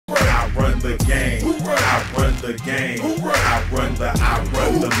the game. I run the game. I run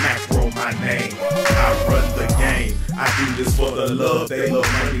the macro, my name. I run the game. I do this for the love. They love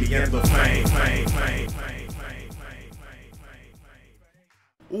money and the fame.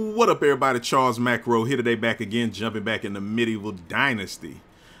 What up, everybody? Charles Macro here today, back again, jumping back into Medieval Dynasty.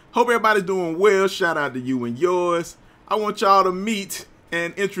 Hope everybody's doing well. Shout out to you and yours. I want y'all to meet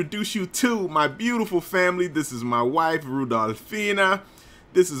and introduce you to my beautiful family. This is my wife, Rudolphina.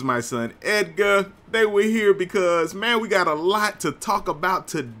 This is my son, Edgar. They were here because, man, we got a lot to talk about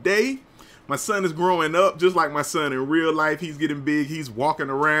today. My son is growing up just like my son in real life. He's getting big. He's walking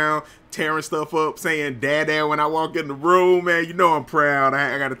around, tearing stuff up, saying dad when I walk in the room, man. You know I'm proud.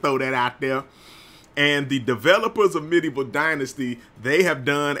 I got to throw that out there. And the developers of Medieval Dynasty, they have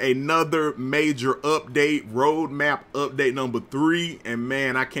done another major update, roadmap update number 3. And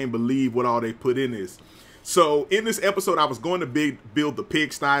man, I can't believe what all they put in this. So in this episode, I was going to build the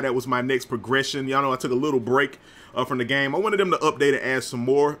pigsty. That was my next progression. Y'all know I took a little break from the game. I wanted them to update and add some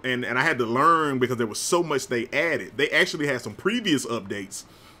more. And I had to learn because there was so much they added. They actually had some previous updates.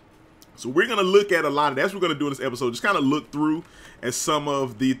 So we're going to look at a lot of that. That's what we're going to do in this episode. Just kind of look through at some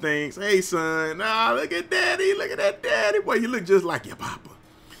of the things. Hey, son, look at daddy. Look at that daddy. Boy, you look just like your papa.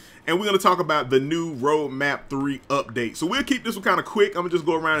 And we're going to talk about the new Roadmap 3 update. So we'll keep this one kind of quick. I'm going to just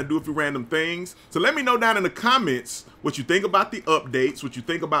go around and do a few random things. So let me know down in the comments what you think about the updates, what you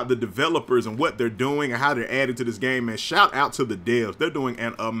think about the developers and what they're doing and how they're adding to this game. And shout out to the devs. They're doing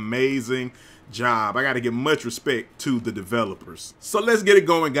an amazing job. I got to give much respect to the developers. So let's get it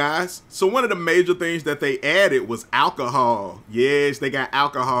going, guys. So one of the major things that they added was alcohol. Yes, they got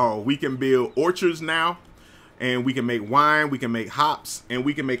alcohol. We can build orchards now. And we can make wine, we can make hops, and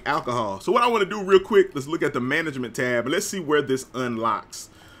we can make alcohol. So what I want to do real quick, let's look at the management tab, and let's see where this unlocks.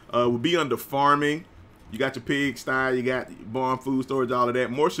 We'll be under farming. You got your pigsty, you got barn, food storage, all of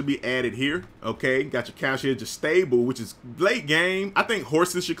that. More should be added here, okay? Got your cow shed, your stable, which is late game. I think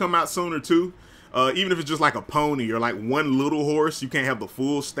horses should come out sooner too. Even if it's just like a pony or like one little horse, you can't have the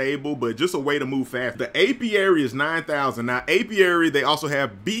full stable, but just a way to move fast. The apiary is 9,000. Now, apiary, they also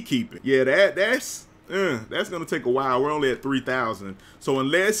have beekeeping. Yeah, that's gonna take a while. We're only at 3,000. So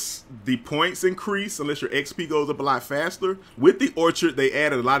unless the points increase, unless your XP goes up a lot faster, with the orchard, they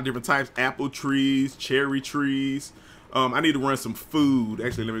added a lot of different types: apple trees, cherry trees. I need to run some food.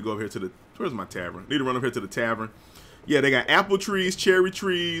 Actually, let me go over here to the, where's my tavern? Need to run over here to the tavern. Yeah, they got apple trees, cherry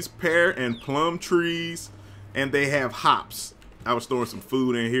trees, pear and plum trees, and they have hops. I was storing some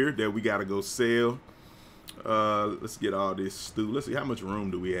food in here that we gotta go sell. Let's get all this stew. Let's see, how much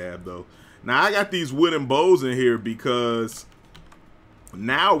room do we have though? Now, I got these wooden bowls in here because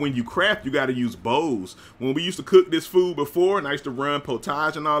now when you craft, you got to use bowls. When we used to cook this food before, and I used to run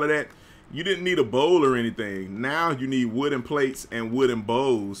potage and all of that, you didn't need a bowl or anything. Now you need wooden plates and wooden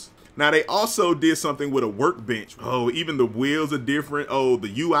bowls. Now, they also did something with a workbench. Oh, even the wheels are different. Oh,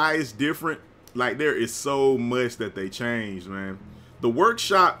 the UI is different. Like, there is so much that they changed, man. The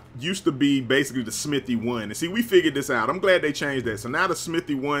workshop used to be basically the Smithy 1. And see, we figured this out. I'm glad they changed that. So now the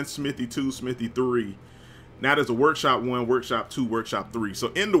Smithy 1, Smithy 2, Smithy 3. Now there's a workshop 1, workshop 2, workshop 3.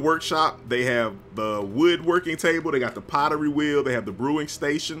 So in the workshop, they have the woodworking table. They got the pottery wheel. They have the brewing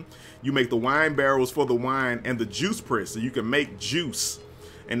station. You make the wine barrels for the wine and the juice press. So you can make juice.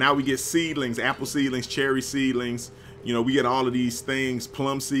 And now we get seedlings, apple seedlings, cherry seedlings. You know, we get all of these things,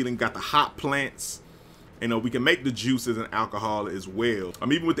 plum seedling, got the hop plants. You know, we can make the juices and alcohol as well.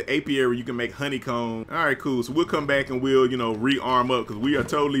 Even with the apiary, you can make honeycomb. All right, cool. So we'll come back and we'll, you know, rearm up because we are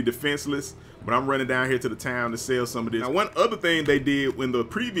totally defenseless. But I'm running down here to the town to sell some of this. Now, one other thing they did in the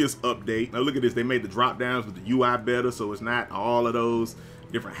previous update, now look at this, they made the drop downs with the UI better, so it's not all of those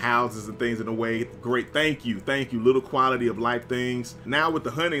different houses and things in the way. Great, thank you, little quality of life things. Now with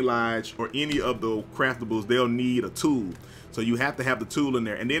the hunting lodge or any of the craftables, they'll need a tool. So you have to have the tool in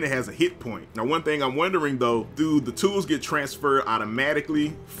there, and then it has a hit point. Now, one thing I'm wondering though, do the tools get transferred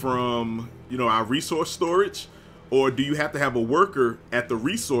automatically from, you know, our resource storage, or do you have to have a worker at the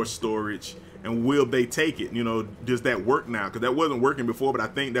resource storage, and will they take it? You know, does that work now? Because that wasn't working before, but I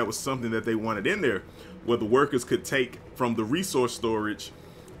think that was something that they wanted in there, where the workers could take from the resource storage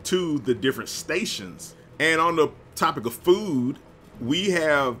to the different stations. And on the topic of food,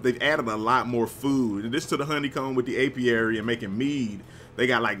 they've added a lot more food. And this to the honeycomb with the apiary and making mead. They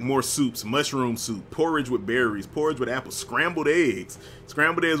got like more soups, mushroom soup, porridge with berries, porridge with apples, scrambled eggs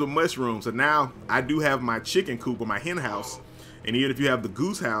with mushrooms. So now I do have my chicken coop or my hen house. And even if you have the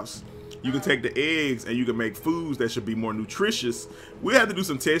goose house, you can take the eggs and you can make foods that should be more nutritious. We have to do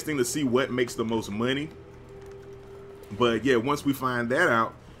some testing to see what makes the most money. But yeah, once we find that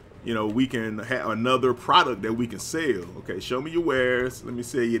out, you know, we can have another product that we can sell. Okay, show me your wares. Let me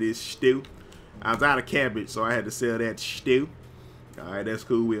sell you this stew. I was out of cabbage, so I had to sell that stew. All right, that's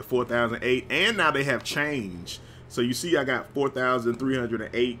cool. We have 4,008, and now they have changed. So you see I got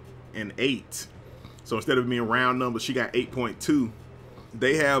 4,308 and 8. So instead of being round numbers, she got 8.2.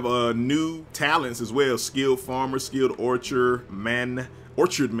 They have new talents as well. Skilled farmer, skilled orchardman,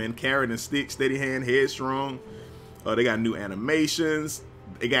 carrot and stick, steady hand, headstrong. They got new animations.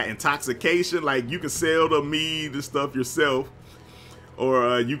 They got intoxication, like you can sell the mead and stuff yourself,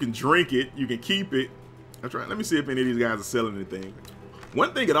 or you can drink it, you can keep it. Let me see if any of these guys are selling anything.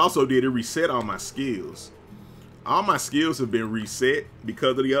 One thing it also did, it reset all my skills. All my skills have been reset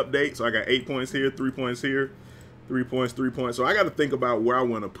because of the update. So I got 8 points here, 3 points here, 3 points, 3 points. So I got to think about where I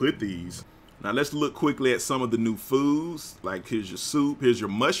want to put these. Now let's look quickly at some of the new foods. Like here's your soup, here's your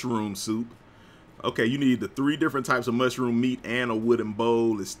mushroom soup. Okay, you need the 3 different types of mushroom meat and a wooden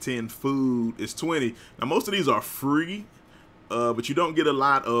bowl. It's 10 food, it's 20. Now most of these are free, but you don't get a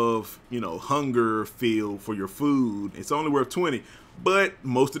lot of, you know, hunger feel for your food. It's only worth 20, but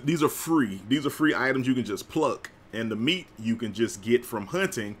most of these are free. These are free items you can just pluck, and the meat you can just get from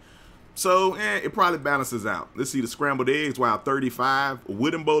hunting. So it probably balances out. Let's see the scrambled eggs. Wow, 35, a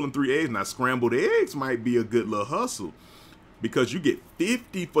wooden bowl and 3 eggs. Now scrambled eggs might be a good little hustle, because you get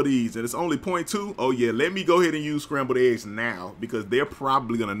 50 for these and it's only 0.2. Oh yeah, let me go ahead and use scrambled eggs now, because they're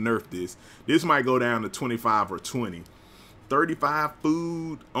probably gonna nerf this. This might go down to 25 or 20. 35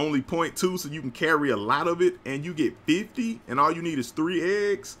 food, only 0.2, so you can carry a lot of it, and you get 50, and all you need is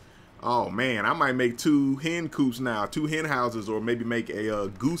 3 eggs. Oh man, I might make 2 hen coops now, 2 hen houses, or maybe make a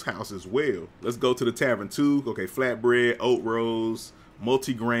goose house as well. Let's go to the tavern 2. Okay, flatbread, oat rolls,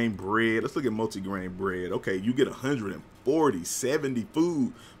 multi-grain bread. Let's look at multi-grain bread. Okay, you get 140, 70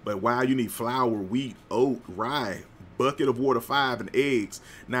 food, but wow, you need flour, wheat, oat, rye, bucket of water 5, and eggs.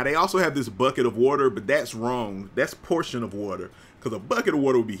 Now they also have this bucket of water, but that's wrong. That's portion of water, because a bucket of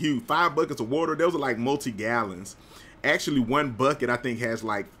water would be huge. 5 buckets of water, those are like multi-gallons. Actually, 1 bucket I think has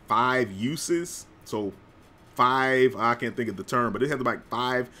like 5 uses. So 5, I can't think of the term, but it has like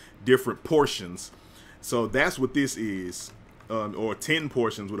 5 different portions. So that's what this is, or 10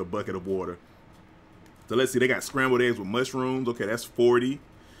 portions with a bucket of water. So let's see, they got scrambled eggs with mushrooms. Okay, that's 40.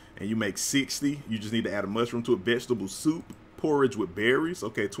 And you make 60. You just need to add a mushroom to it. Vegetable soup, porridge with berries.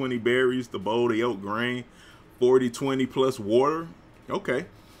 Okay, 20 berries, the bowl, the oat grain, 40, 20 plus water. Okay,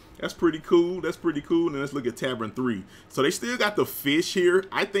 that's pretty cool. That's pretty cool. And let's look at Tavern 3. So they still got the fish here.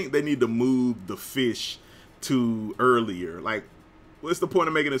 I think they need to move the fish to earlier. Like, what's the point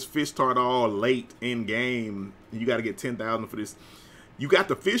of making this fish tart all late in game? You got to get 10,000 for this. You got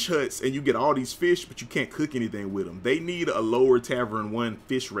the fish huts and you get all these fish, but you can't cook anything with them. They need a lower Tavern 1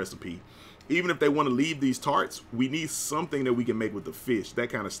 fish recipe. Even if they want to leave these tarts, we need something that we can make with the fish.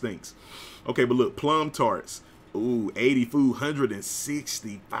 That kind of stinks. Okay, but look, plum tarts. Ooh, 80 food,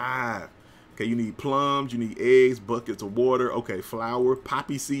 165. Okay, you need plums, you need eggs, buckets of water. Okay, flour,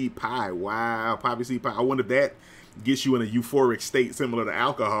 poppy seed pie. Wow, poppy seed pie. I wonder if that gets you in a euphoric state similar to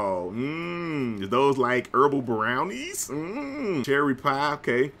alcohol. Is those like herbal brownies? Cherry pie,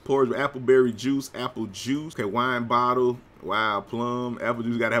 okay. Porridge with appleberry juice, apple juice. Okay, wine bottle. Wow, plum, apple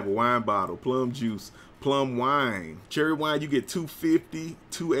juice, gotta have a wine bottle. Plum juice, plum wine. Cherry wine, you get 250,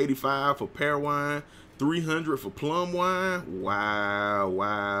 285 for pear wine, 300 for plum wine. Wow,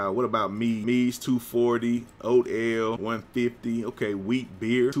 wow. What about mead? Mead's 240, oat ale 150. Okay, wheat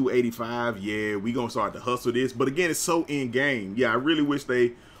beer 285. Yeah, we gonna start to hustle this. But again, it's so in game. Yeah, I really wish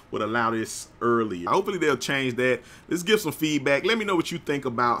they would allow this earlier. Hopefully they'll change that. Let's give some feedback. Let me know what you think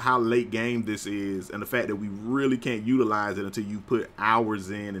about how late game this is, and the fact that we really can't utilize it until you put hours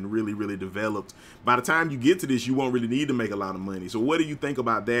in and really developed. By the time you get to this, you won't really need to make a lot of money. So what do you think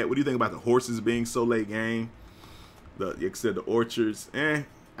about that? What do you think about the horses being so late game? Except the orchards.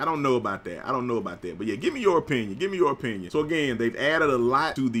 I don't know about that. I don't know about that. But yeah, give me your opinion. Give me your opinion. So again, they've added a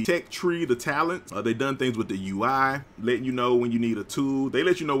lot to the tech tree, the talents. They've done things with the UI, letting you know when you need a tool. They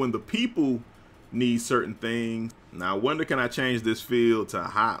let you know when the people need certain things. Now I wonder, can I change this field to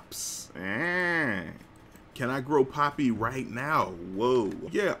hops? Can I grow poppy right now? Whoa.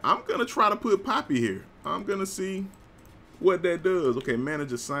 Yeah, I'm gonna try to put poppy here. I'm gonna see what that does. Okay,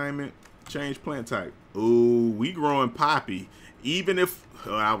 manage assignment, change plant type. Ooh, we growing poppy. Even if,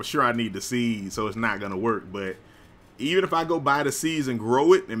 I was sure I need the seed, so it's not gonna work, but even if I go buy the seeds and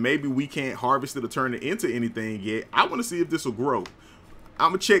grow it, and maybe we can't harvest it or turn it into anything yet, I wanna see if this will grow. I'm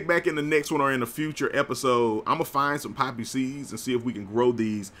gonna check back in the next one or in a future episode. I'm gonna find some poppy seeds and see if we can grow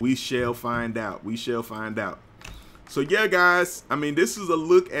these. We shall find out. We shall find out. So yeah, guys, I mean, this is a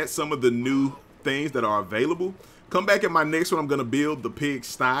look at some of the new things that are available. Come back at my next one. I'm gonna build the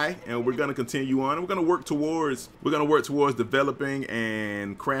pigsty, and we're gonna continue on. We're gonna work towards developing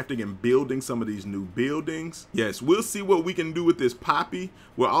and crafting and building some of these new buildings. Yes, we'll see what we can do with this poppy.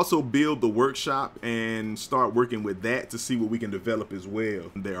 We'll also build the workshop and start working with that to see what we can develop as well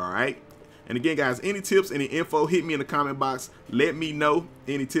there. All right. And again, guys, any tips, any info, hit me in the comment box. Let me know.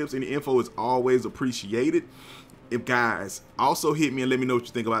 Any tips, any info is always appreciated. If guys, also hit me and let me know what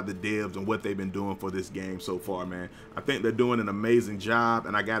you think about the devs and what they've been doing for this game so far, man. I think they're doing an amazing job,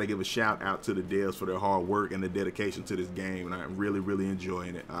 and I got to give a shout out to the devs for their hard work and the dedication to this game, and I'm really, really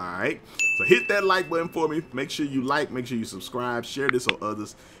enjoying it. All right, so hit that like button for me. Make sure you like, make sure you subscribe, share this so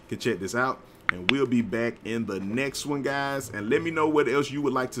others can check this out, and we'll be back in the next one, guys. And let me know what else you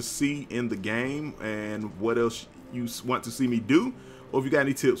would like to see in the game and what else you want to see me do, or if you got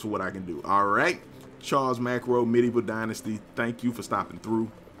any tips for what I can do. All right. Charles Macro, Medieval Dynasty, thank you for stopping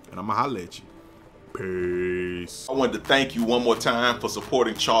through, and I'm gonna holler at you. Peace. I wanted to thank you one more time for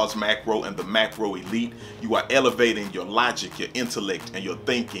supporting Charles Macro and the Macro Elite. You are elevating your logic, your intellect, and your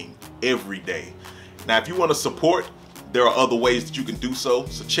thinking every day. Now, if you want to support, there are other ways that you can do so.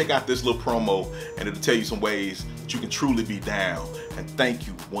 So check out this little promo, and it'll tell you some ways that you can truly be down. And thank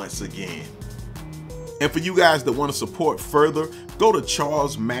you once again. And for you guys that want to support further, go to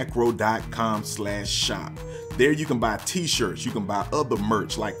charlesmacro.com/shop. There you can buy t-shirts, you can buy other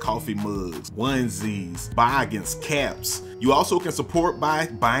merch like coffee mugs, onesies, boggins, caps. You also can support by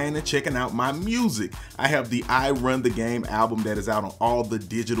buying and checking out my music. I have the I Run the Game album that is out on all the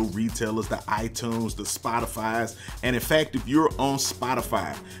digital retailers, the iTunes, the Spotify's. And in fact, if you're on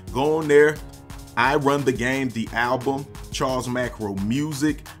Spotify, go on there, I Run the Game, the album, Charles Macro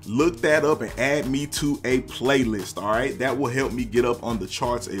Music. Look that up and add me to a playlist, all right? That will help me get up on the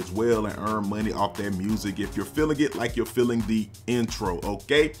charts as well and earn money off that music if you're feeling it like you're feeling the intro,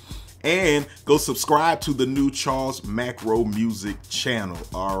 okay? And go subscribe to the new Charles Macro Music channel,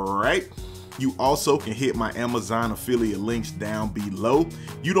 all right? You also can hit my Amazon affiliate links down below.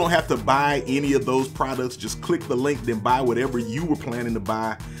 You don't have to buy any of those products. Just click the link, then buy whatever you were planning to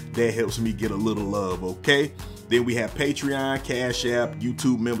buy. That helps me get a little love, okay? Then we have Patreon, Cash App,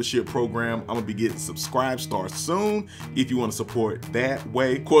 YouTube membership program. I'm gonna be getting Subscribe Star soon if you wanna support that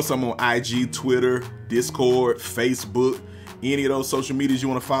way. Of course, I'm on IG, Twitter, Discord, Facebook. Any of those social medias you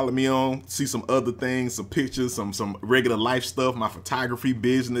want to follow me on, see some other things, some pictures, some regular life stuff, my photography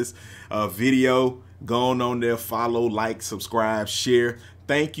business, video, go on there, follow, like, subscribe, share.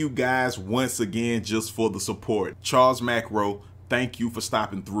 Thank you guys once again just for the support. Charles Macro, thank you for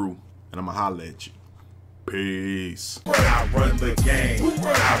stopping through, and I'm gonna holler at you. Peace. I run the game.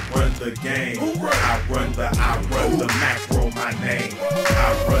 I run the game. I run the macro, my name.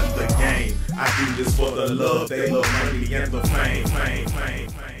 I run the game. I do this for the love, they love money and the fame.